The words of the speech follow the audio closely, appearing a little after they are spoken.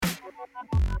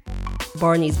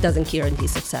Barney's doesn't guarantee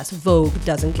success. Vogue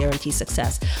doesn't guarantee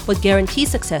success. What guarantees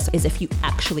success is if you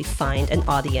actually find an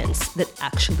audience that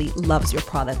actually loves your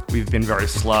product. We've been very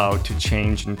slow to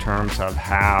change in terms of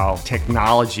how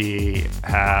technology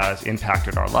has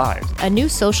impacted our lives. A new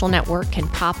social network can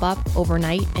pop up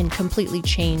overnight and completely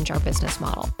change our business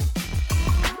model.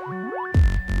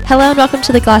 Hello and welcome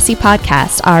to the Glossy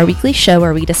Podcast, our weekly show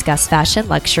where we discuss fashion,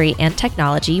 luxury, and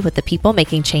technology with the people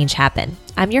making change happen.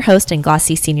 I'm your host and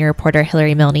Glossy senior reporter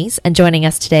Hillary Milnes, and joining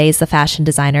us today is the fashion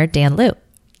designer Dan Liu.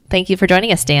 Thank you for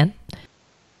joining us, Dan.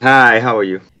 Hi, how are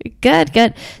you?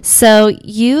 Good. So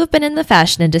you've been in the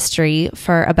fashion industry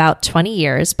for about 20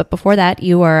 years, but before that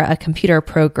you were a computer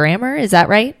programmer, is that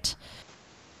right?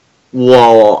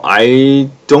 Well, I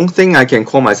don't think I can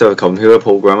call myself a computer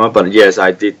programmer, but yes,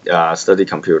 I did study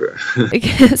computer.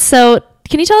 So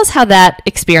can you tell us how that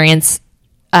experience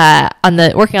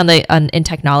in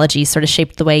technology sort of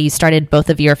shaped the way you started both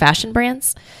of your fashion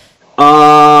brands?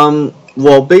 Well,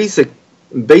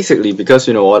 basically because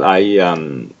you know what,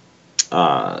 after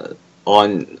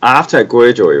I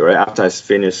graduated, right, after I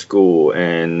finished school,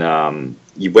 and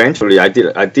eventually I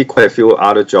did quite a few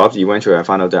other jobs. Eventually I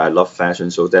found out that I love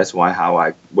fashion, so that's how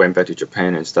I went back to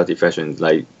Japan and studied fashion,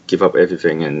 like give up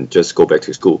everything and just go back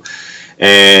to school.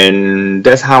 And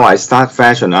that's how I start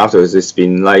fashion. Afterwards, it's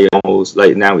been like almost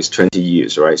like now it's 20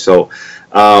 years, right? So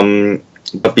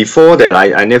but before that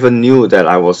I never knew that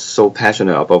I was so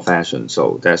passionate about fashion,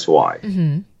 so that's why.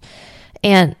 Mm-hmm.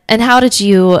 And how did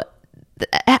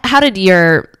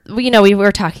your, we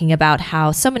were talking about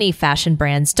how so many fashion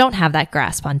brands don't have that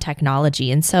grasp on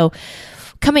technology. And so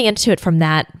coming into it from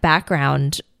that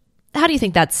background, how do you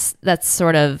think that's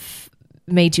sort of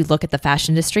made you look at the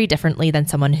fashion industry differently than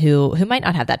someone who might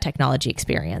not have that technology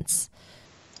experience?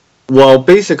 Well,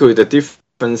 basically the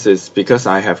difference is because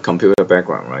I have computer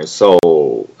background, right? So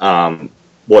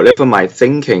whatever my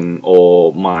thinking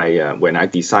or my when I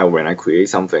design, when I create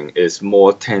something, is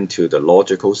more tend to the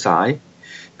logical side.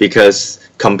 Because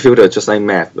computer, just like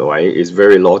math, right, is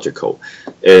very logical.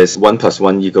 Is 1 +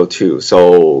 1 = 2.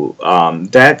 So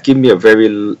that gives me a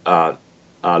very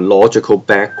logical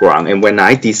background. And when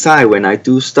I design, when I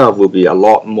do stuff, will be a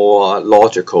lot more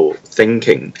logical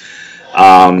thinking.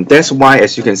 That's why,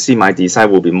 as you can see, my design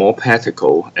will be more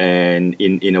practical and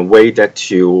in a way that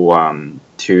to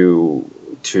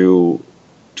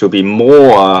be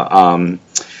more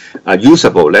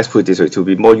usable, let's put it this way, to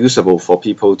be more usable for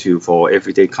people for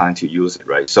everyday client to use it,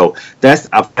 right? So that's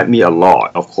affected me a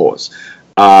lot, of course.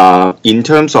 In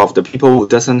terms of the people who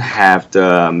doesn't have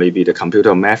maybe the computer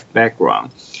or math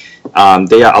background,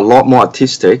 they are a lot more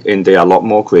artistic and they are a lot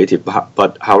more creative.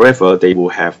 But however, they will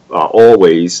have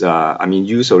always,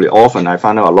 usually often I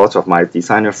find out a lot of my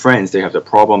designer friends, they have the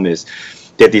problem is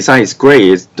their design is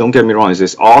great. Don't get me wrong, it's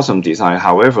this awesome design.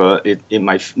 However, it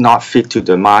might not fit to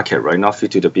the market, right? Not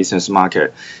fit to the business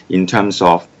market in terms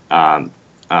of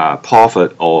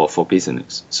profit or for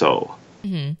business. So.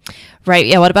 Mm-hmm. Right.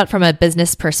 Yeah. What about from a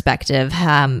business perspective?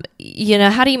 How do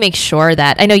you make sure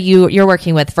that, I know you're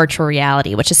working with virtual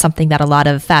reality, which is something that a lot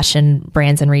of fashion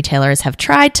brands and retailers have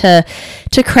tried to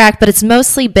crack, but it's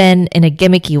mostly been in a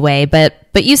gimmicky way. But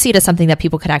you see it as something that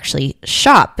people could actually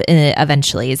shop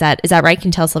eventually. Is that right? Can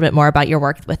you tell us a little bit more about your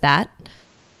work with that?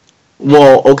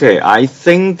 Well, okay. I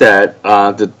think that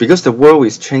because the world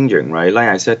is changing, right? Like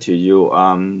I said to you,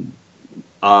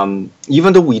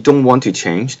 even though we don't want to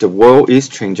change, the world is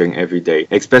changing every day,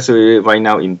 especially right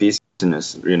now in business,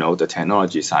 the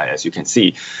technology side, as you can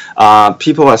see.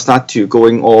 People are start to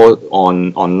going all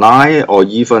online or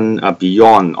even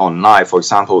beyond online. For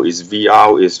example,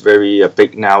 VR is very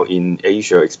big now in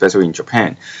Asia, especially in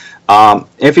Japan.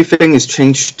 Everything is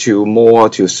changed to more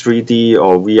to 3D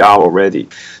or VR already.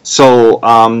 So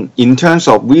in terms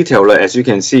of retailer, as you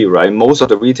can see, right, most of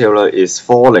the retailer is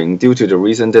falling due to the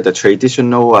reason that the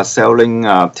traditional selling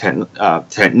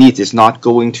technique is not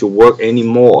going to work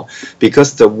anymore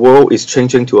because the world is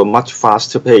changing to a much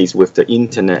faster pace with the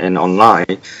internet and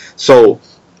online. So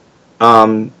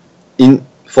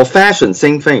for fashion,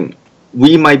 same thing.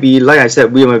 We might be, like I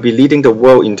said, we might be leading the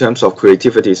world in terms of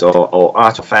creativity or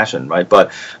art or fashion, right?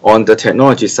 But on the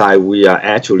technology side, we are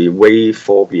actually way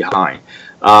far behind.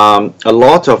 A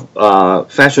lot of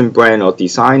fashion brand or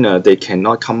designer, they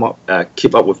cannot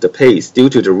keep up with the pace due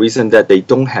to the reason that they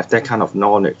don't have that kind of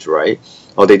knowledge, right?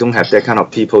 Or they don't have that kind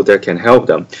of people that can help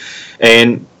them.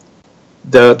 And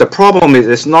the problem is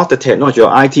it's not the technology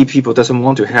or IT people doesn't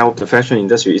want to help the fashion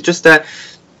industry. It's just that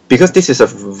because this is a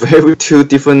very two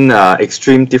different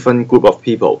extreme different group of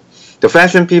people. the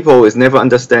fashion people is never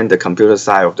understand the computer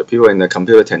side of the people, and the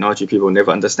computer technology people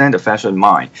never understand the fashion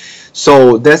mind.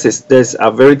 So this is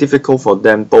very difficult for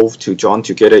them both to join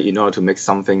together in order to make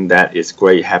something that is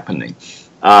great happening.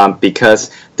 Because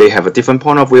they have a different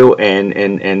point of view,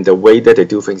 and the way that they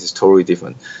do things is totally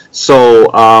different.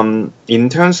 So in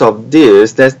terms of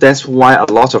this, that's why a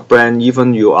lot of brands,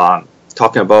 even you are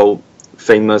talking about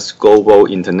famous global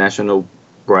international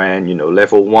brand,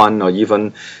 level 1 or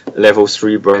even level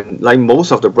 3 brand, like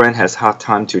most of the brand has hard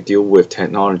time to deal with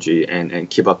technology and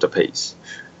keep up the pace.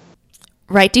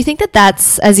 Right. Do you think that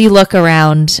that's, as you look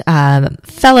around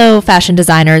fellow fashion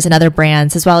designers and other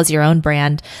brands, as well as your own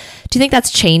brand, do you think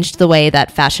that's changed the way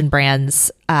that fashion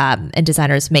brands and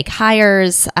designers make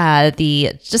hires?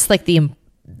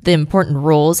 The important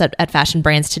roles at fashion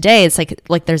brands today, it's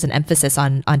like there's an emphasis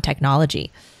on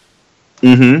technology.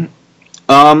 Mm-hmm.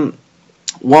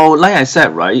 Well, like I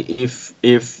said, right, if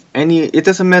it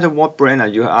doesn't matter what brand are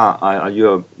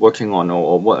you working on,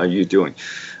 or what are you doing.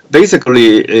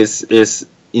 Basically, is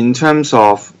in terms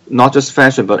of not just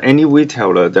fashion, but any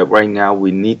retailer, that right now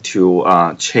we need to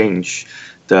change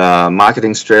the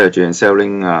marketing strategy and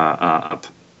selling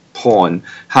point.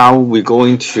 How we're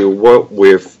going to work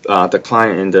with the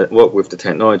client and work with the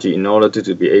technology in order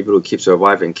to be able to keep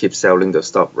surviving, keep selling the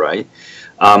stuff, right?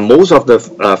 Most of the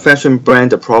fashion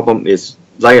brand, the problem is,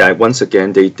 once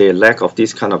again, they lack of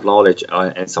this kind of knowledge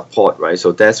and support, right?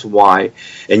 So that's why,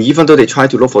 and even though they try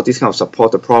to look for this kind of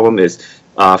support, the problem is,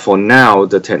 for now,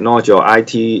 the technology or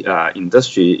IT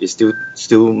industry is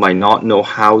still might not know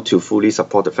how to fully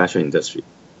support the fashion industry.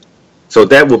 So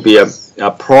that would be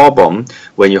a problem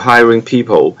when you're hiring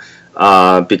people,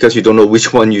 because you don't know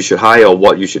which one you should hire or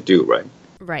what you should do, right?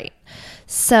 Right.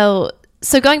 So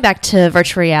going back to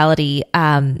virtual reality,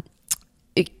 how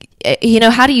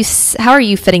are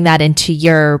you fitting that into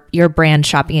your brand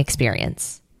shopping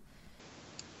experience?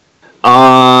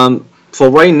 For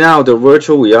right now, the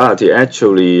virtual reality,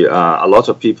 actually, a lot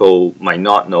of people might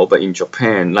not know, but in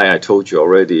Japan, like I told you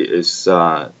already, is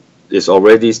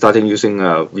already starting using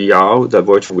VR, the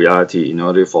virtual reality, in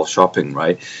order for shopping,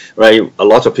 right? Right. A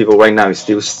lot of people right now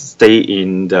still stay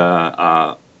in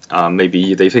the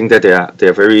maybe they think that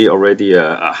they're very already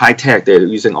high tech. They're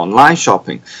using online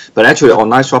shopping, but actually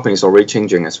online shopping is already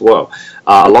changing as well.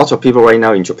 A lot of people right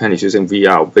now in Japan is using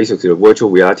VR, basically virtual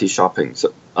reality shopping.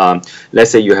 So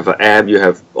let's say you have an app,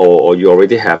 or you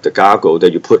already have the goggle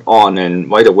that you put on, and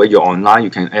right away you're online. You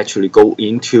can actually go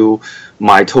into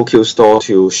my Tokyo store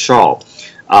to shop.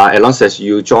 As long as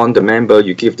you join the member,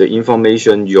 you give the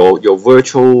information, your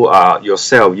virtual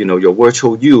yourself, your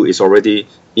virtual you is already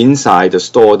inside the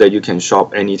store, that you can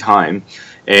shop anytime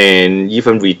and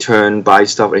even return, buy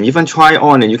stuff, and even try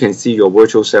on, and you can see your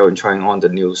virtual self and trying on the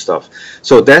new stuff.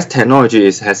 So that technology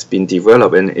has been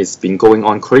developed, and it's been going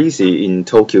on crazy in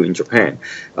Tokyo, in Japan.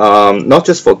 Not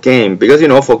just for game, because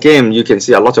for game you can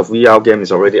see a lot of VR game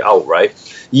is already out, right?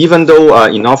 Even though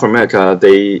in North America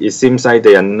it seems like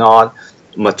they are not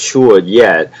mature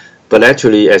yet, but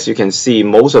actually, as you can see,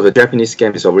 most of the Japanese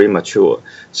game is already mature.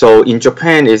 So in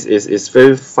Japan, it's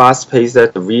very fast paced,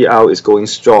 that the VR is going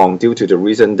strong due to the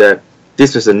reason that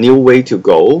this is a new way to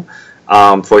go.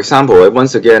 For example,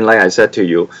 once again, like I said to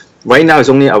you, right now it's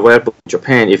only available in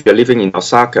Japan. If you're living in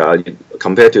Osaka,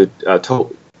 compared to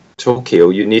Tokyo,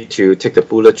 you need to take the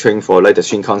bullet train for like the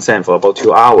Shinkansen for about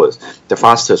 2 hours, the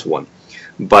fastest one.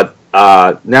 But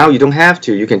now you don't have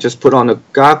to. You can just put on a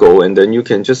goggle, and then you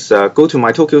can just go to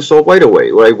my Tokyo store right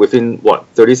away, right, within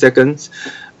 30 seconds,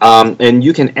 and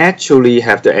you can actually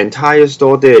have the entire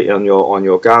store there on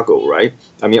your goggle, right?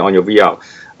 I mean on your VR.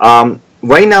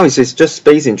 Right now it's just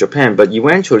based in Japan, but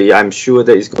eventually I'm sure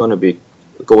that it's going to be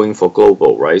going for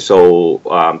global, right? So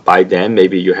by then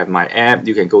maybe you have my app.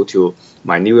 You can go to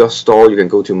my New York store. You can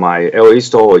go to my LA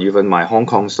store, or even my Hong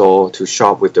Kong store to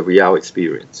shop with the VR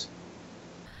experience.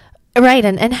 Right.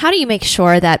 And how do you make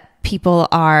sure that people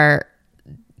are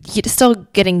still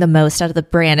getting the most out of the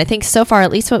brand? I think so far,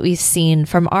 at least what we've seen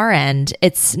from our end,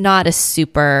 it's not a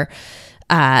super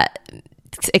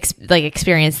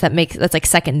experience that's like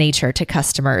second nature to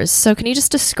customers. So can you just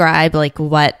describe like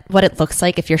what it looks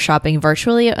like if you're shopping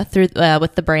virtually through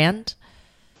with the brand?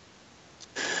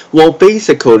 Well,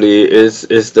 basically, is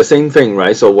the same thing,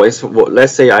 right? So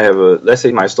let's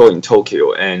say my store in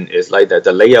Tokyo, and it's like that.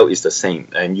 The layout is the same,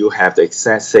 and you have the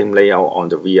exact same layout on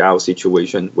the VR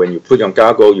situation. When you put your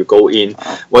goggle, you go in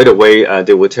right away.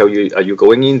 They will tell you, "Are you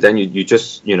going in?" Then you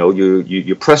just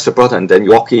you press the button, then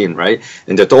you walk in, right?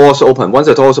 And the doors open. Once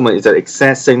the doors open, it's the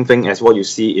exact same thing as what you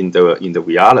see in the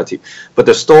reality. But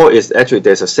the store is actually,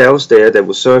 there's a sales there that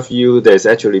will serve you. There's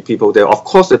actually people there. Of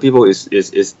course, the people is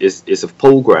supposed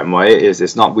program, right?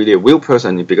 It's not really a real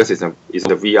person because it's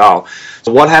the VR.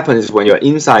 So what happens is when you're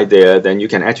inside there, then you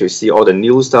can actually see all the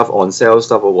new stuff, on sale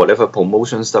stuff, or whatever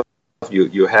promotion stuff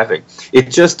you're having.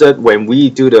 It's just that when we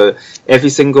do every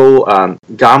single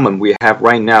garment we have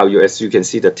right now, as you can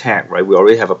see the tag, right? We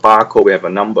already have a barcode, we have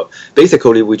a number.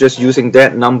 Basically, we're just using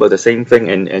that number, the same thing,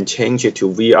 and change it to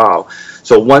VR.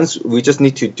 So once we just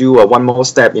need to do one more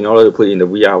step in order to put it in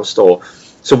the VR store.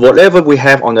 So whatever we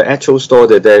have on the actual store,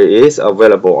 that there is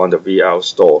available on the VR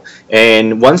store.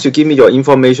 And once you give me your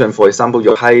information, for example,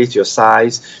 your height, your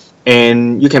size,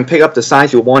 and you can pick up the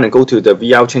size you want and go to the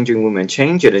VR changing room and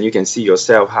change it, and you can see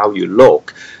yourself how you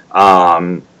look.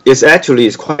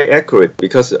 It's quite accurate,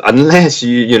 because unless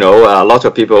a lot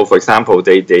of people, for example,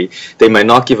 they might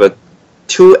not give a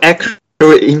too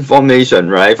accurate information,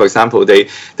 right? For example, they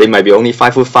might be only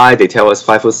 5'5", they tell us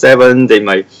 5'7",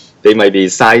 they might be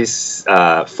size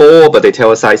 4, but they tell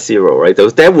us size 0, right?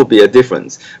 That would be a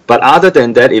difference. But other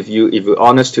than that, if you're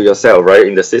honest to yourself, right,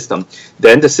 in the system,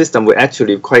 then the system will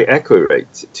actually be quite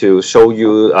accurate to show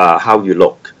you how you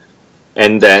look.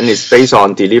 And then it's based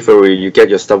on delivery. You get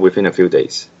your stuff within a few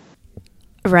days.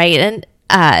 Right. And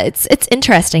it's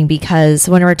interesting, because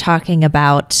when we're talking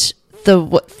about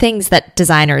the things that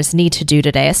designers need to do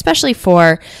today, especially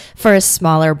for a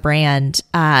smaller brand,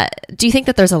 do you think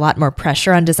that there's a lot more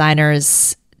pressure on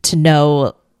designers to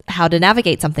know how to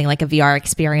navigate something like a VR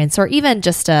experience, or even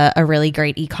just a really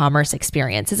great e-commerce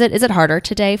experience? Is it harder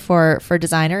today for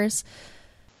designers?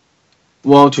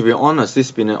 Well, to be honest, this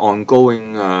has been an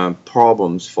ongoing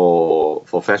problems for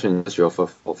fashion industry, or for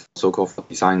so-called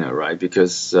designer, right?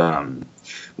 Because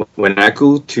when I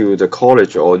go to the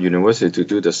college or university to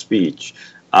do the speech,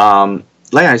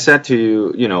 like I said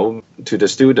to the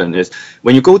student, is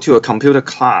when you go to a computer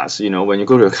class, when you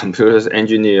go to a computer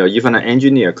engineer, even an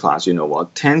engineer class,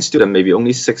 10 students, maybe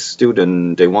only 6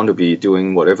 students, they want to be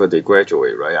doing whatever they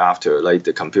graduate, right, after, like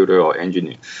the computer or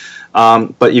engineer.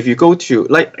 But if you go to,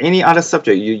 like any other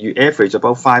subject, you average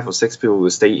about 5 or 6 people will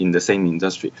stay in the same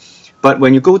industry. But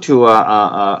when you go to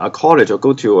a college or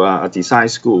go to a design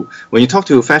school, when you talk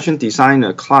to a fashion design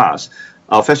class,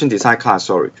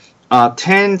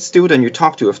 10 students you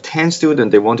talk to, of 10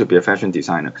 students, they want to be a fashion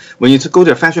designer. When you go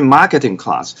to a fashion marketing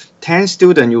class, 10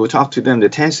 students, you will talk to them, the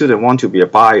 10 students want to be a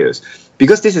buyers.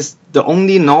 Because this is the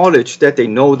only knowledge that they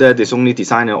know, that is only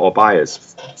designer or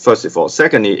buyers, first of all.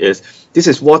 Secondly is, this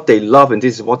is what they love and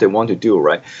this is what they want to do,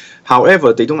 right?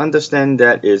 However, they don't understand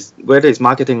that is, whether it's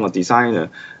marketing or designer,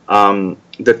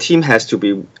 the team has to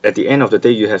be, at the end of the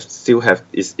day, you still have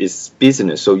is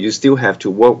business. So you still have to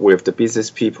work with the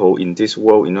business people in this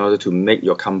world in order to make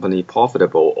your company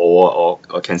profitable or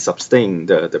can sustain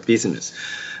the business.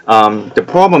 The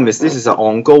problem is, this is an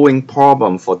ongoing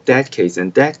problem for decades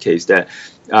and decades, that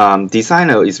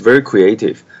designer is very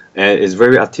creative and is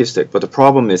very artistic, but the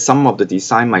problem is some of the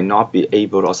design might not be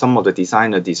able, or some of the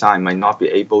design might not be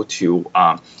able to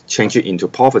change it into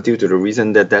profit, due to the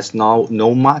reason that there's no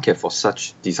market for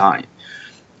such design.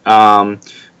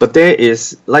 But there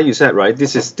is, like you said, right,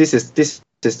 this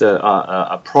is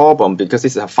a problem, because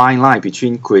it's a fine line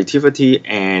between creativity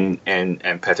and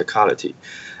practicality.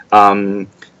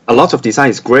 A lot of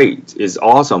design is great, is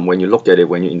awesome when you look at it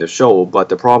when you're in the show, but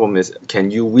the problem is, can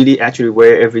you really actually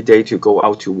wear every day to go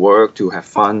out to work, to have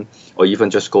fun, or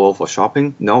even just go out for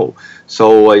shopping? No.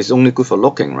 So it's only good for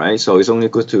looking, right? So it's only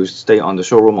good to stay on the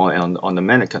showroom or on the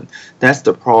mannequin. That's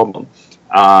the problem.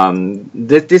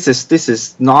 This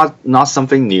is not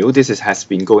something new. This has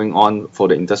been going on for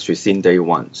the industry since day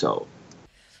one. So.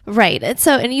 Right.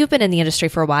 And you've been in the industry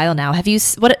for a while now.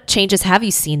 What changes have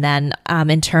you seen then,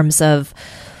 in terms of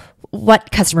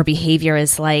what customer behavior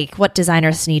is like, what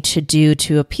designers need to do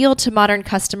to appeal to modern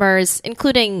customers,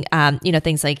 including,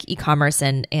 things like e-commerce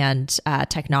and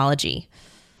technology?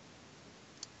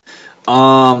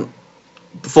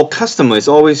 For customer, it's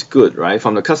always good, right?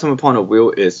 From the customer point of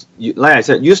view, like I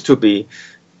said, used to be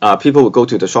people would go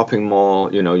to the shopping mall,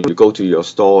 you go to your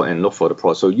store and look for the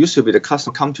product. So it used to be the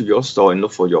customer come to your store and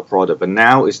look for your product, but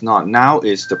now it's not. Now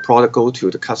it's the product go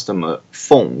to the customer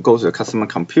phone, go to the customer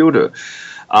computer.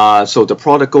 So the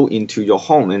product go into your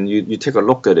home and you take a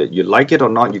look at it. You like it or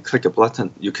not, you click a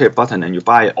button and you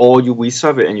buy it, or you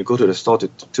reserve it and you go to the store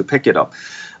to pick it up.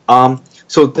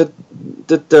 So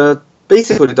the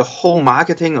basically the whole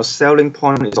marketing or selling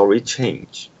point is already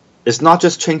changed. It's not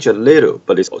just changed a little,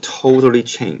 but it's totally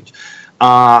changed.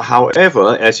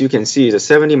 However, as you can see, the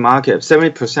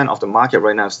 70% of the market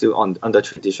right now is still under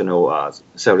traditional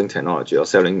selling technology or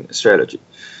selling strategy.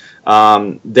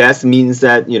 That means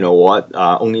that,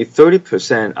 only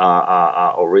 30%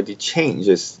 are already changed.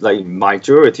 It's like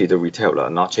majority of the retailer are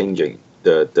not changing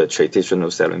the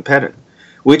traditional selling pattern.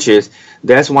 which is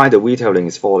that's why the retailing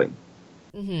is falling.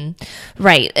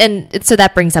 Right. And so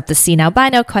that brings up the see now, buy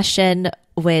now question,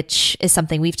 which is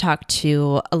something we've talked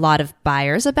to a lot of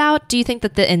buyers about. Do you think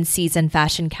that the in-season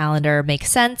fashion calendar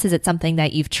makes sense? Is it something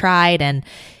that you've tried? And,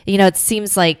 it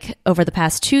seems like over the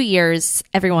past 2 years,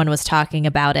 everyone was talking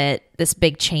about it, this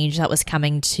big change that was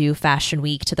coming to Fashion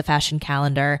Week, to the fashion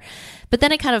calendar. But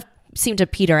then it kind of seemed to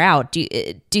peter out. Do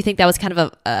you think that was kind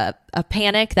of a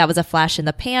panic? That was a flash in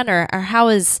the pan? Or how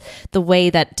is the way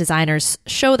that designers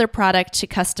show their product to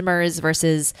customers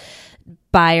versus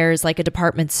buyers like a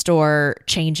department store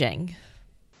changing?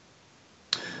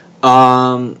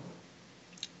 To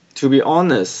be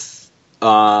honest,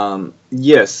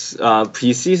 yes,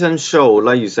 pre-season show,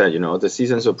 like you said,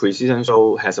 the pre-season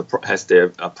show has their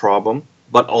problem,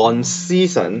 but on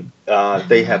season,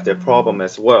 they have their problem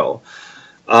as well.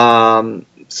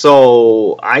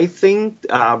 So I think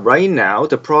right now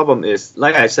the problem is,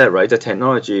 like I said, right, the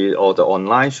technology or the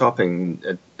online shopping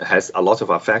has a lot of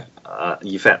effect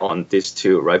on this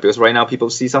too, right? Because right now people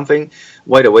see something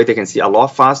right away, they can see a lot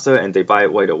faster and they buy it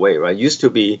right away, right? Used to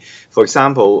be, for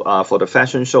example, for the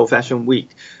fashion show, Fashion Week,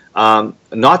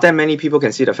 not that many people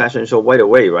can see the fashion show right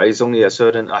away, right? It's only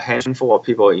a handful of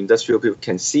people, industrial people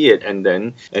can see it, and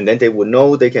then they would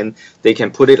know they can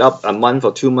put it up a month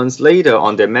or 2 months later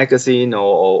on their magazine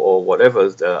or whatever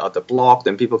the blog,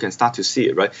 then people can start to see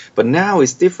it, right? But now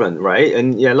it's different, right?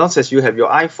 And yeah, long as you have your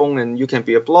iPhone and you can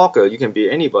be a blogger, you can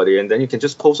be anybody, and then you can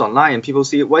just post online and people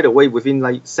see it right away within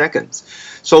like seconds.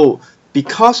 So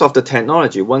because of the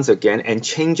technology, once again, and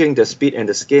changing the speed and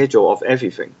the schedule of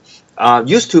everything,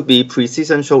 used to be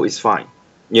pre-season show is fine.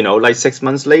 Like 6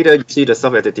 months later, you see the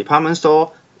stuff at the department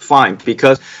store, fine,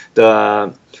 because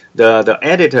the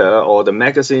editor or the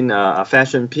magazine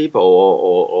fashion people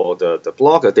or the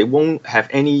blogger, they won't have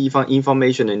any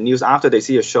information and news after they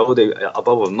see a show. They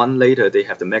about a month later, they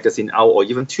have the magazine out, or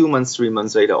even 2 months, 3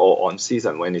 months later, or on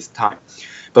season when it's time.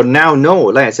 But now, no,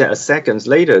 like I said, a seconds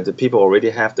later, the people already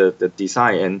have the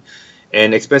design,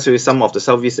 and especially some of the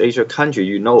Southeast Asia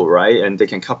country, right? And they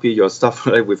can copy your stuff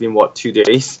like within 2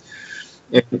 days.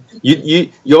 And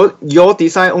your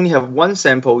design only have one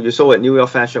sample you saw at New York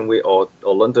Fashion Week or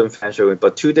London Fashion Week,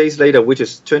 but 2 days later, which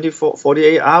is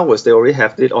 48 hours, they already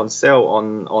have it on sale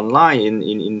online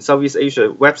in Southeast Asia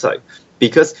website.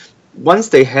 Because once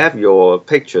they have your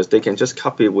pictures, they can just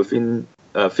copy within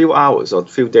a few hours or a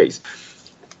few days.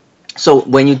 So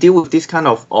when you deal with this kind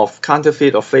of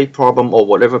counterfeit or fake problem or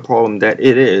whatever problem that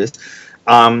it is,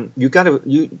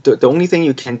 the only thing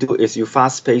you can do is you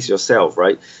fast pace yourself,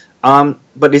 right?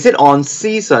 But is it on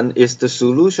season is the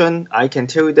solution? I can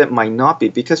tell you that might not be,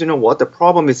 because you know what? The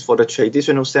problem is for the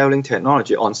traditional selling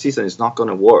technology, on season is not going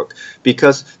to work,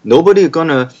 because nobody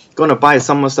gonna buy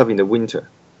summer stuff in the winter.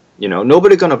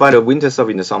 Nobody gonna buy the winter stuff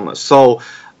in the summer. So,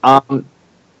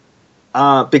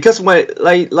 because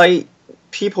like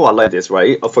people are like this,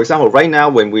 right? For example, right now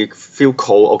when we feel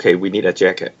cold, okay, we need a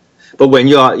jacket. But when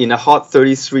you are in a hot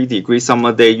 33-degree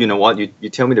summer day, you know what? You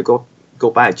tell me to go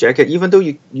buy a jacket, even though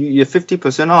you're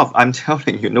 50% off. I'm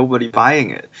telling you, nobody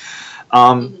buying it.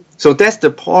 So that's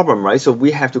the problem, right? So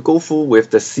we have to go through with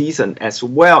the season as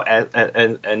well as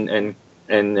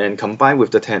and combine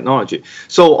with the technology.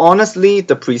 So honestly,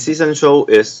 the pre-season show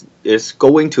is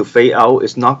going to fade out.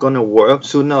 It's not going to work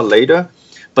sooner or later.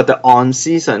 But the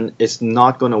on-season is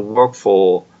not going to work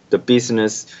for the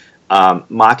business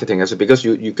marketing, as because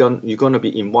you're going to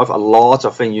be involved a lot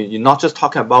of things. You're not just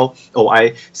talking about,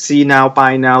 I see now,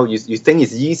 buy now. You think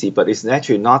it's easy, but it's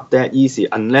actually not that easy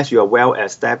unless you're a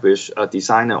well-established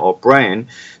designer or brand,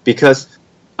 because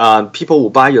people will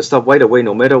buy your stuff right away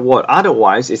no matter what.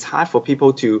 Otherwise, it's hard for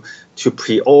people to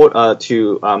pre-order,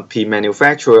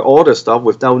 pre-manufacture all the stuff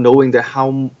without knowing that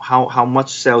how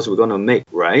much sales we're going to make,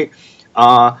 right?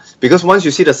 Because once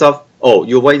you see the stuff,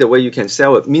 you right away you can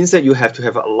sell it, means that you have to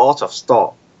have a lot of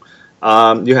stock.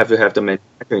 You have to have the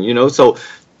manufacturing, So,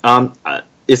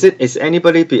 is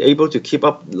anybody be able to keep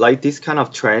up like this kind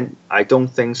of trend? I don't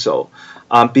think so.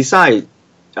 Besides,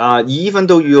 even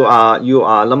though you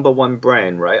are number one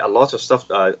brand, right? A lot of stuff.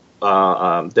 There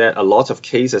are a lot of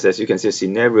cases, as you can see, a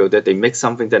scenario that they make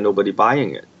something that nobody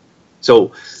buying it.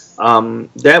 So,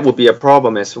 that would be a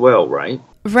problem as well, right?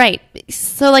 Right.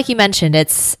 So like you mentioned,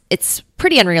 it's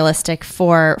pretty unrealistic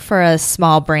for a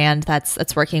small brand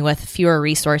that's working with fewer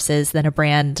resources than a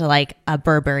brand like a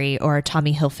Burberry or a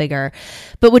Tommy Hilfiger.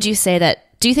 But do you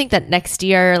think that next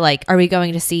year, like, are we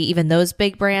going to see even those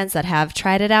big brands that have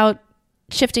tried it out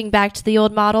shifting back to the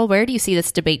old model? Where do you see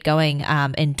this debate going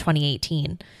in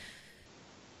 2018?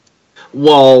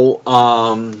 Well,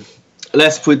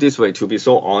 let's put it this way. To be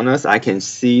so honest, I can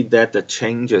see that the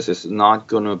changes is not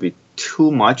going to be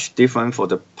too much different for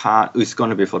the past. It's going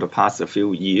to be for the past a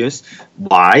few years.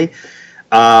 Why?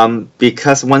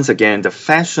 Because once again, the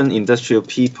fashion industrial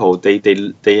people,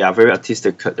 they are very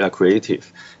artistic,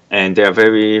 creative, and they are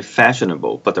very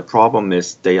fashionable. But the problem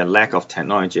is they are lack of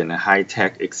technology and high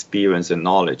tech experience and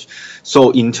knowledge.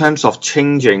 So in terms of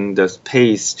changing the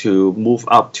pace to move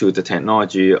up to the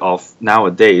technology of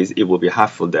nowadays, it will be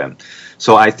hard for them.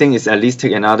 So I think it's at least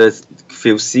take another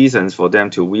few seasons for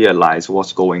them to realize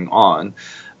what's going on.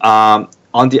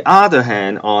 On the other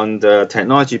hand, on the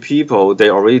technology people,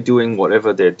 they're already doing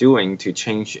whatever they're doing to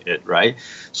change it, right?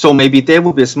 So maybe there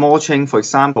will be a small change, for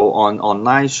example, on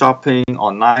online shopping,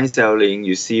 online selling,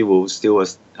 you see will still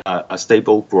a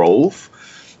stable growth.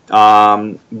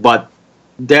 But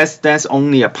that's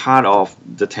only a part of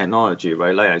the technology,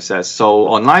 right? Like I said, so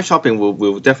online shopping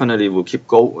will definitely keep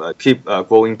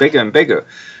growing bigger and bigger.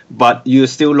 But you're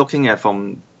still looking at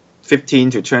from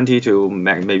 15 to 20 to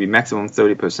maybe maximum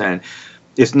 30%.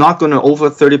 It's not going to over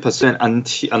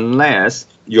 30% unless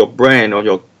your brand or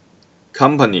your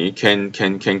company can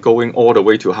going all the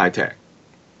way to high tech.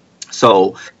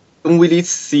 So don't really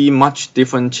see much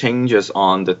different changes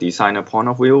on the designer point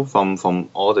of view from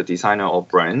all the designer or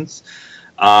brands,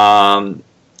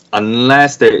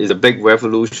 unless there is a big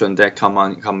revolution that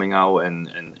coming out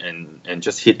and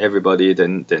just hit everybody,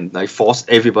 then like force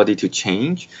everybody to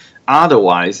change.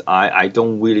 Otherwise, I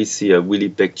don't really see a really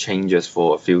big changes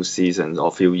for a few seasons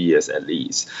or few years at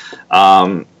least.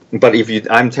 But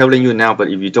I'm telling you now, but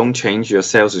if you don't change, your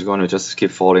sales is going to just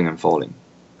keep falling and falling.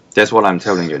 That's what I'm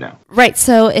telling you now. Right.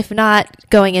 So if not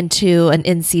going into an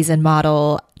in-season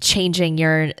model, changing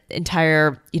your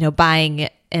entire, buying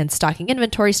and stocking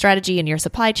inventory strategy in your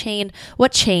supply chain,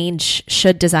 what change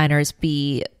should designers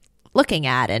be looking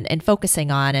at and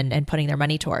focusing on and putting their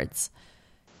money towards?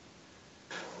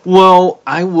 Well,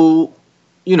 I will.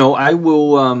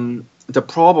 The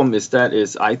problem is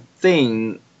I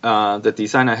think the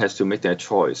designer has to make their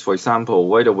choice. For example,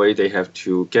 right away they have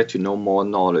to get to know more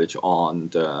knowledge on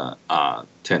the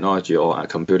technology or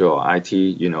computer or IT.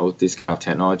 This kind of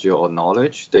technology or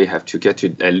knowledge. They have to get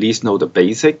to at least know the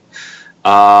basic,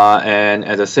 and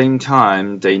at the same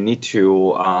time they need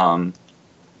to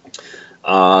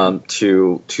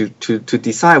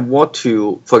decide what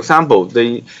to. For example,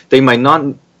 they might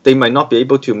not be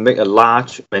able to make a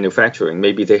large manufacturing.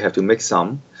 Maybe they have to make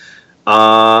some.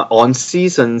 On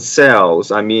season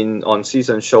sales, on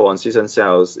season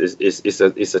sales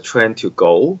is a trend to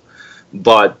go.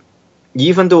 But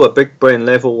even though a big brand,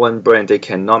 level 1 brand, they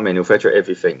cannot manufacture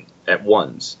everything at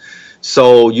once.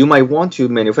 So you might want to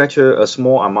manufacture a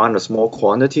small amount, a small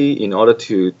quantity in order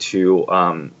to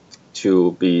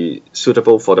be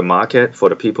suitable for the market, for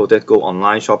the people that go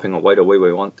online shopping or right away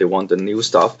they want the new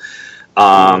stuff.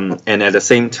 And at the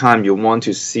same time, you want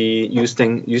to see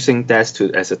using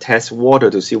that as a test water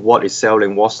to see what is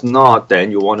selling, what's not.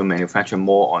 Then you want to manufacture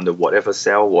more on the whatever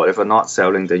sell, whatever not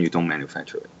selling. Then you don't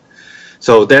manufacture it.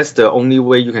 So that's the only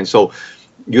way you can. So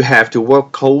you have to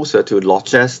work closer to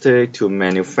logistic, to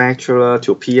manufacturer,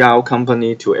 to PR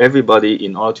company, to everybody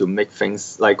in order to make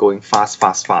things like going fast.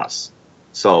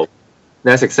 So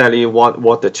that's exactly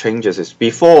what the changes is.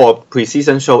 Before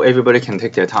pre-season show, everybody can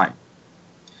take their time.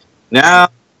 Now,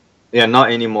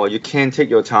 not anymore. You can't take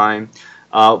your time.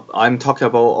 I'm talking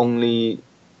about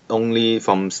only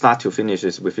from start to finish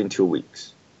is within 2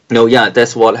 weeks.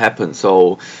 That's what happens.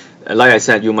 So, like I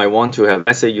said, you might want to have,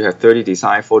 let's say you have 30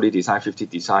 design, 40 design, 50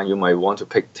 design. You might want to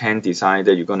pick 10 design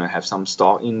that you're going to have some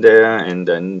stock in there and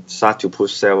then start to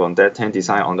push sale on that 10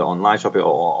 design on the online shopping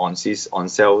or on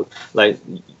sale, like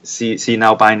see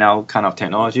now, buy now kind of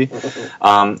technology.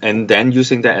 And then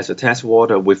using that as a test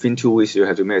water, within 2 weeks, you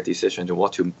have to make a decision to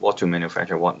what to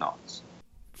manufacture, what not.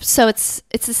 So it's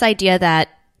this idea that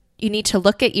you need to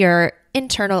look at your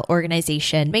internal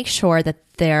organization, make sure that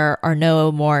there are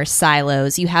no more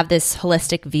silos. You have this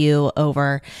holistic view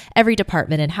over every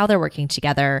department and how they're working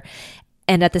together.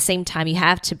 And at the same time, you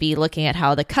have to be looking at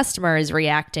how the customer is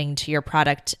reacting to your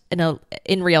product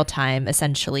in real time,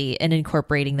 essentially, and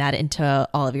incorporating that into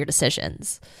all of your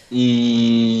decisions.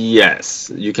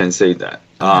 Yes, you can say that.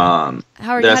 How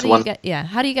do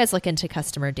you guys look into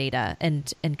customer data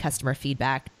and customer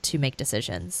feedback to make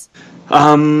decisions?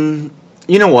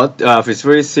 You know what? It's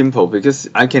very simple because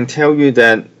I can tell you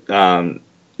that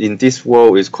in this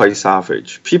world is quite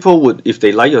savage. People would, if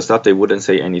they like your stuff, they wouldn't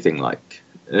say anything nice.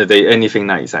 If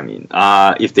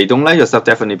they don't like your stuff,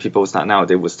 definitely people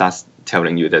they would start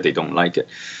telling you that they don't like it.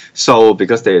 So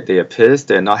because they are pissed,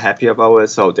 they're not happy about it,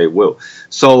 so they will.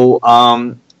 So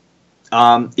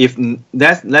if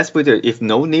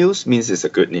no news means it's a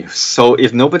good news. So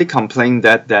if nobody complains,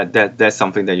 that's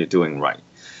something that you're doing right.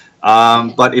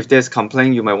 But if there's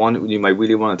complaint, you might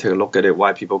really want to take a look at it.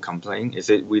 Why people complain? Is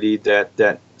it really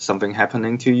that something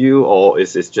happening to you, or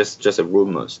is it just a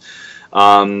rumors?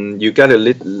 You gotta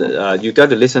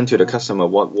listen to the customer.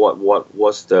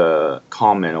 What's the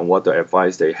comment or what the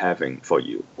advice they having for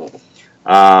you,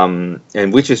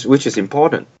 and which is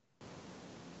important,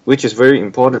 which is very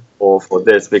important for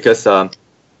this, because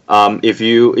if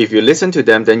you listen to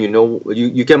them, then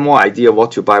you get more idea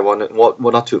what to buy,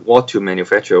 what to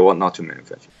manufacture, what not to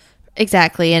manufacture.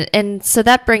 Exactly. And so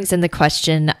that brings in the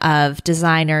question of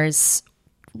designers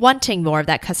wanting more of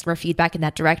that customer feedback and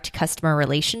that direct customer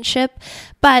relationship.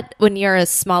 But when you're a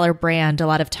smaller brand, a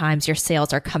lot of times your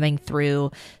sales are coming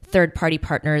through third-party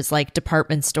partners like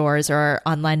department stores or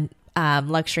online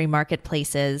luxury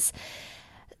marketplaces.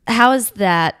 How has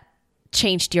that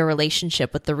changed your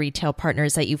relationship with the retail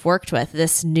partners that you've worked with,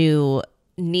 this new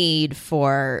need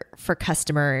for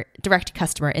direct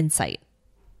customer insight?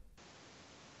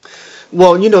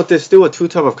 Well, there's still a two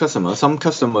type of customers. Some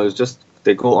customers just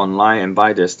they go online and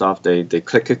buy their stuff. They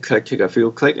click a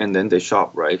few click, and then they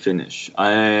shop, right? Finish.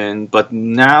 But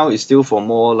now it's still for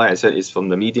more, like I said, it's from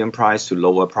the medium price to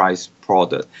lower price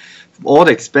product. All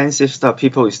the expensive stuff,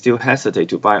 people still hesitate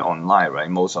to buy online, right?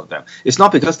 Most of them. It's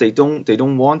not because they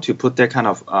don't want to put that kind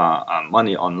of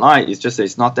money online. It's just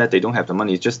it's not that they don't have the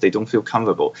money. It's just they don't feel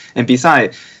comfortable. And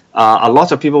besides, a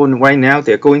lot of people right now,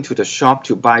 they're going to the shop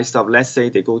to buy stuff. Let's say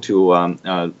they go to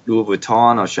Louis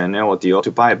Vuitton or Chanel or Dior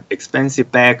to buy an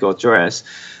expensive bag or dress.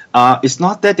 It's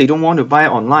not that they don't want to buy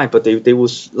online, but they will,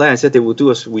 like I said, they will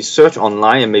do a research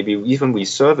online and maybe even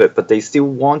reserve it, but they still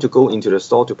want to go into the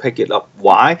store to pick it up.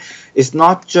 Why? It's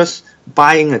not just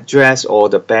buying a dress or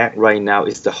the bag right now,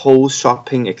 it's the whole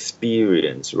shopping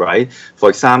experience, right? For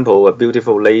example, a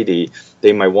beautiful lady,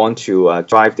 they might want to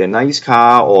drive their nice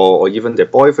car, or even their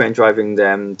boyfriend driving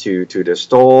them to the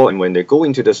store. And when they go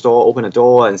into the store, open the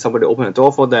door, and somebody open the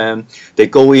door for them, they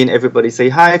go in, everybody say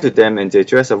hi to them, and their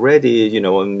dress are ready,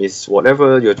 Miss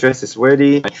whatever, your dress is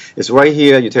ready, it's right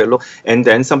here, you take a look, and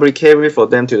then somebody carry for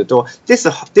them to the door.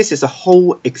 This is a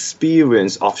whole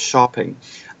experience of shopping.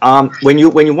 When you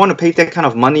want to pay that kind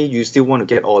of money, you still want to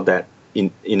get all that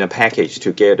in a package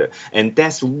together, and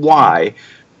that's why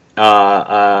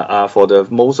for the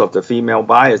most of the female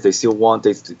buyers, they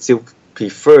still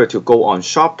prefer to go on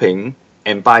shopping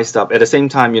and buy stuff. At the same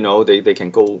time, they can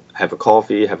go have a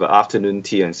coffee, have an afternoon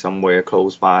tea, and somewhere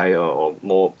close by or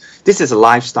more. This is a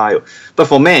lifestyle. But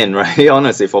for men, right?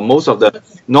 Honestly, for most of the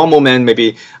normal men,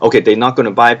 maybe they're not going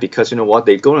to buy it because they're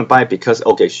going to buy it because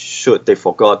they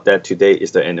forgot that today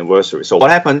is the anniversary. So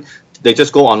what happened? They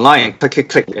just go online and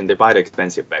click, and they buy the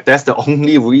expensive bag. That's the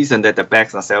only reason that the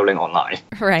bags are selling online.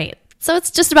 Right. So it's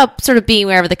just about sort of being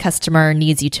wherever the customer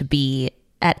needs you to be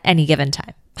at any given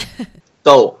time.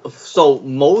 So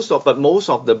most of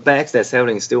the bags they're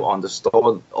selling still on the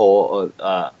store or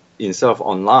instead of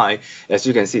online. As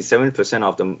you can see,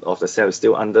 70% of the sale is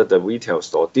still under the retail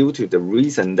store due to the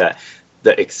reason that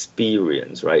the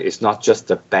experience, right? It's not just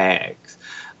the bags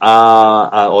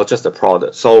or just the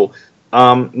product. So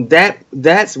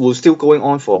that will still going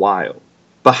on for a while.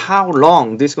 But how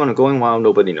long this is going to go on,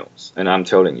 nobody knows. And I'm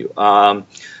telling you,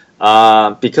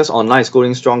 because online is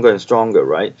going stronger and stronger,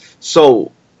 right?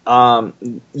 So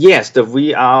yes, the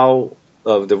VR,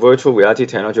 the virtual reality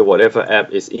technology, whatever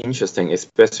app is interesting,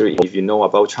 especially if you know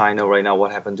about China right now,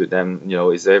 what happened to them,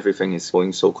 is everything is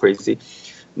going so crazy.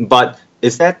 But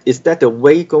is that the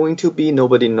way going to be?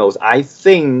 Nobody knows. I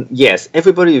think, yes,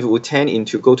 everybody will tend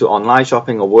into go to online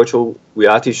shopping or virtual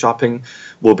reality shopping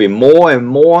will be more and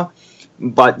more.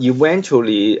 But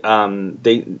eventually,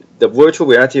 the virtual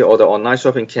reality or the online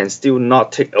shopping can still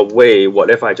not take away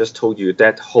whatever I just told you,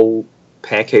 that whole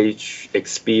package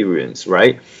experience,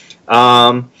 right?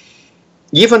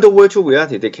 Even the virtual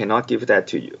reality, they cannot give that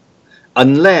to you.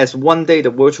 Unless one day the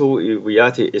virtual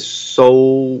reality is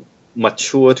so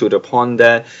mature to the point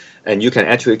that and you can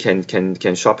actually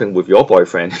can shopping with your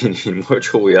boyfriend in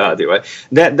virtual reality, right?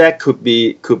 That could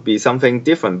be something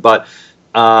different. But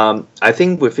I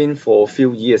think for a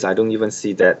few years, I don't even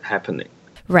see that happening.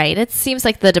 Right. It seems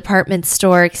like the department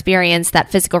store experience,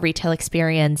 that physical retail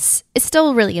experience, is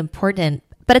still really important.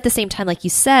 But at the same time, like you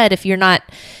said, if you're not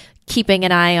keeping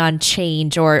an eye on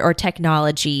change or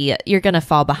technology, you're going to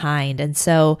fall behind. And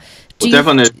so,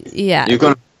 definitely, yeah, you're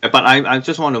going to. But I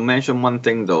just want to mention one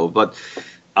thing though. But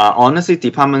Honestly,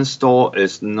 department store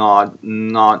is not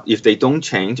if they don't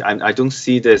change, I don't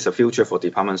see there's a future for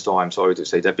department store. I'm sorry to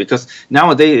say that, because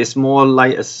nowadays it's more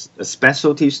like a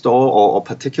specialty store or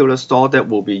particular store that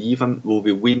will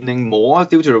be winning more,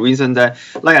 due to the reason that,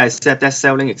 like I said, that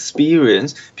selling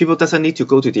experience. People doesn't need to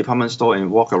go to department store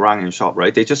and walk around and shop,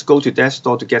 right? They just go to that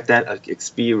store to get that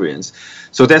experience.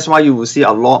 So that's why you will see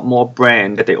a lot more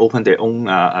brand that they open their own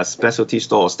specialty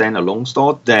store or standalone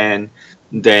store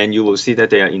then you will see that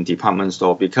they are in department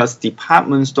store, because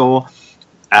department store,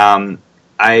 I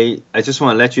just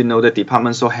want to let you know that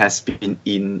department store has been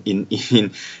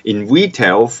in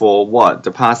retail for what,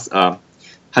 the past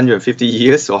 150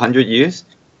 years or 100 years.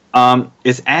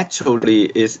 It's actually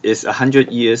is 100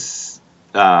 years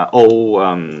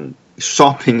old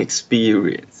shopping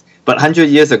experience. But 100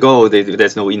 years ago,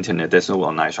 there's no internet, there's no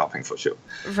online shopping for sure.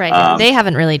 Right. They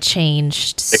haven't really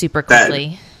changed super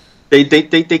quickly.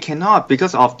 They cannot,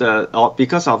 because of the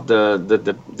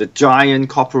giant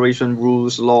corporation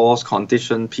rules, laws,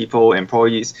 condition, people,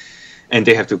 employees, and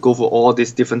they have to go for all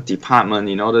these different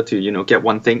departments in order to get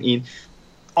one thing in.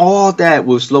 All that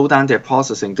will slow down their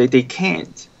processing. They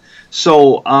can't.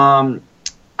 So I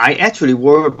actually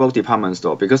worry about department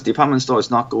store, because department store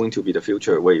is not going to be the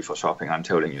future way for shopping. I'm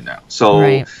telling you now. So.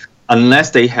 Right. Unless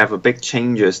they have a big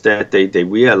changes that they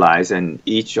realize, and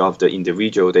each of the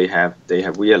individual they have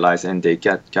realized, and they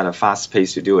get a fast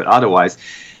pace to do it. Otherwise,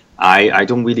 I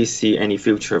don't really see any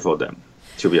future for them,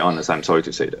 to be honest. I'm sorry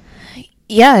to say that.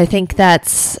 Yeah, I think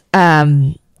that's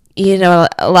a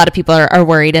lot of people are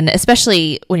worried, and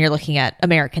especially when you're looking at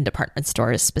American department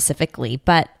stores specifically.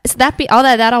 But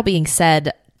that all being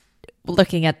said,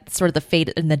 looking at sort of the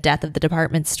fate and the death of the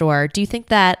department store, do you think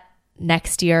that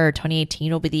next year or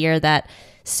 2018 will be the year that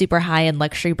super high-end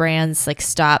luxury brands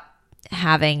stop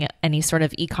having any sort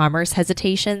of e-commerce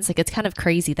hesitations? It's kind of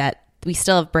crazy that we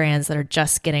still have brands that are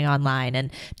just getting online and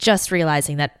just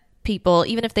realizing that people,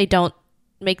 even if they don't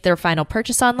make their final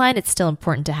purchase online, it's still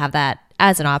important to have that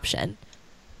as an option.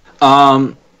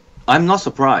 I'm not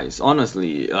surprised,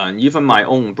 honestly. Even my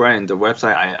own brand, the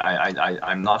website,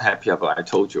 I'm not happy about. I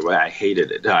told you, right? I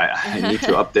hated it. I need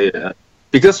to update it.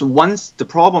 Because once the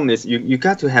problem is you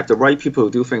got to have the right people to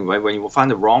do things, right? When you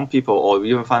find the wrong people, or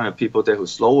even find the people that who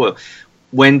slower,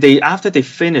 after they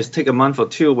finish, take a month or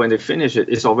two, when they finish it,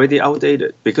 it's already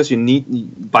outdated, because you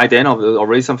need, by the end of it,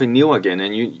 already something new again,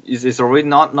 and it's already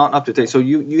not up to date. So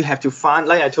you have to find,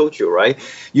 like I told you, right?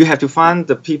 You have to find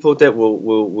the people that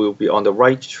will be on the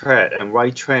right track and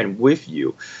right trend with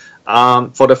you.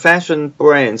 For the fashion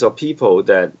brands or people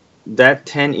that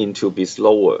tend into be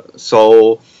slower.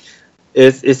 So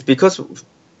it's because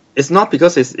it's not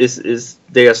because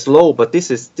they are slow, but this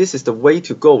is the way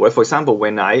to go. Right? For example,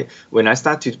 when I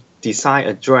start to design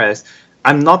a dress,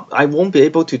 I won't be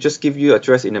able to just give you a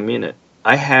dress in a minute.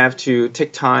 I have to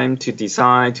take time to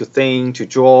design, to think, to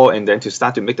draw, and then to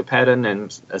start to make the pattern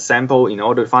and assemble in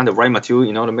order to find the right material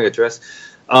in order to make a dress.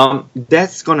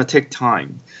 That's gonna take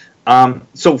time.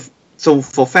 So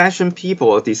for fashion people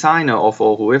or designer, or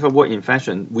for whoever work in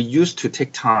fashion, we used to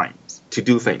take time to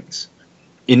do things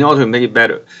in order to make it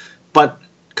better. But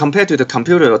compared to the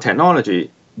computer or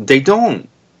technology, they don't.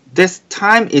 This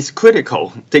time is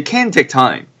critical. They can take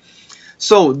time.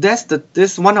 So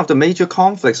this one of the major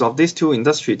conflicts of these two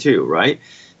industries too, right?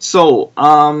 So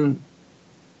for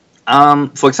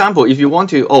example, if you want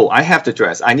to, I have the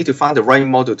dress, I need to find the right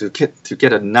model to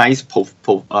get a nice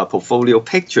portfolio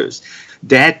pictures.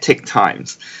 That take time.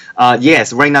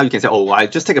 Yes, right now you can say, I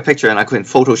just take a picture and I can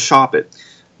Photoshop it.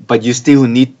 But you still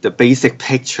need the basic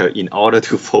picture in order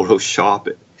to Photoshop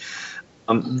it.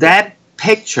 That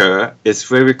picture is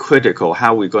very critical,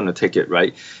 how we're going to take it,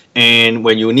 right? And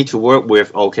when you need to work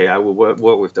with, I will work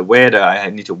with the weather,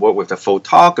 I need to work with the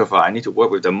photographer, I need to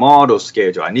work with the model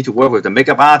schedule, I need to work with the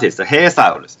makeup artist, the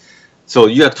hairstylist. So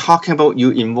you are talking about you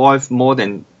involve more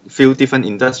than a few different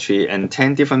industry and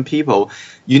 10 different people.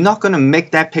 You're not going to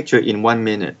make that picture in 1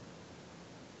 minute.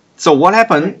 So what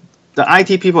happened? The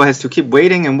IT people has to keep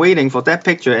waiting and waiting for that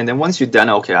picture, and then once you're done,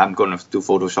 I'm going to do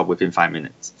Photoshop within 5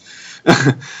 minutes.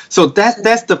 So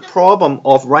that's the problem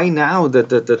of right now,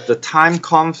 the time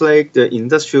conflict, the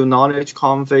industrial knowledge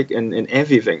conflict, and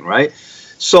everything, right?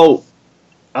 So,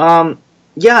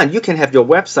 you can have your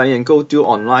website and go do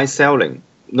online selling,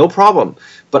 no problem.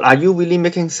 But are you really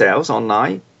making sales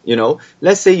online?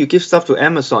 Let's say you give stuff to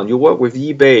Amazon, you work with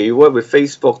eBay, you work with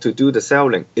Facebook to do the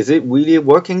selling. Is it really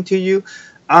working to you?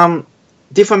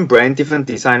 Different brand, different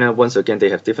designer. Once again, they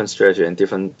have different strategy and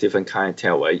different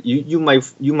clientele. Right? You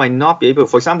might not be able.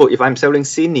 For example, if I'm selling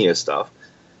senior stuff,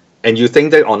 and you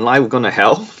think that online we're gonna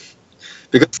help,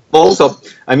 because Also,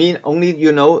 I mean, only,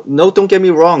 no, don't get me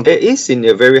wrong. There is in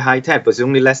a very high tech, but it's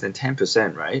only less than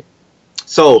 10%, right?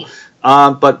 So,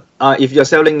 but if you're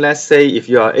selling, let's say, if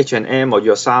you're H&M or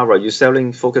you're Zara, you're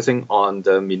selling, focusing on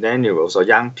the millennials or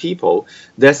young people,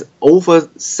 there's over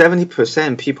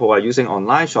 70% people are using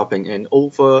online shopping, and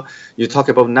you talk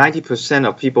about 90%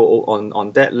 of people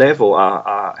on that level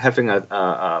are having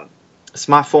a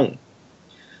smartphone.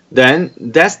 Then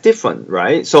that's different,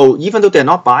 right? So even though they're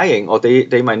not buying, or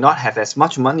they might not have as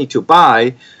much money to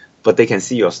buy, but they can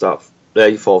see your stuff.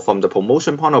 Like from the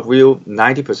promotion point of view,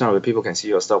 90% of the people can see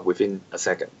your stuff within a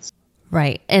second.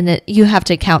 Right. And you have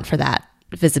to account for that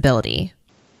visibility.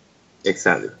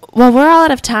 Exactly. Well, we're all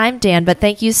out of time, Dan, but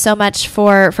thank you so much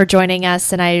for joining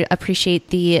us, and I appreciate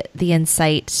the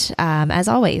insight as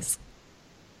always.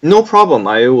 No problem.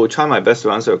 I will try my best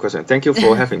to answer your question. Thank you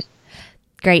for having me.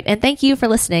 Great. And thank you for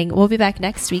listening. We'll be back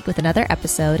next week with another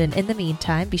episode. And in the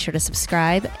meantime, be sure to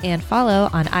subscribe and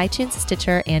follow on iTunes,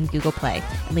 Stitcher, and Google Play.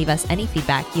 And leave us any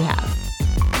feedback you have.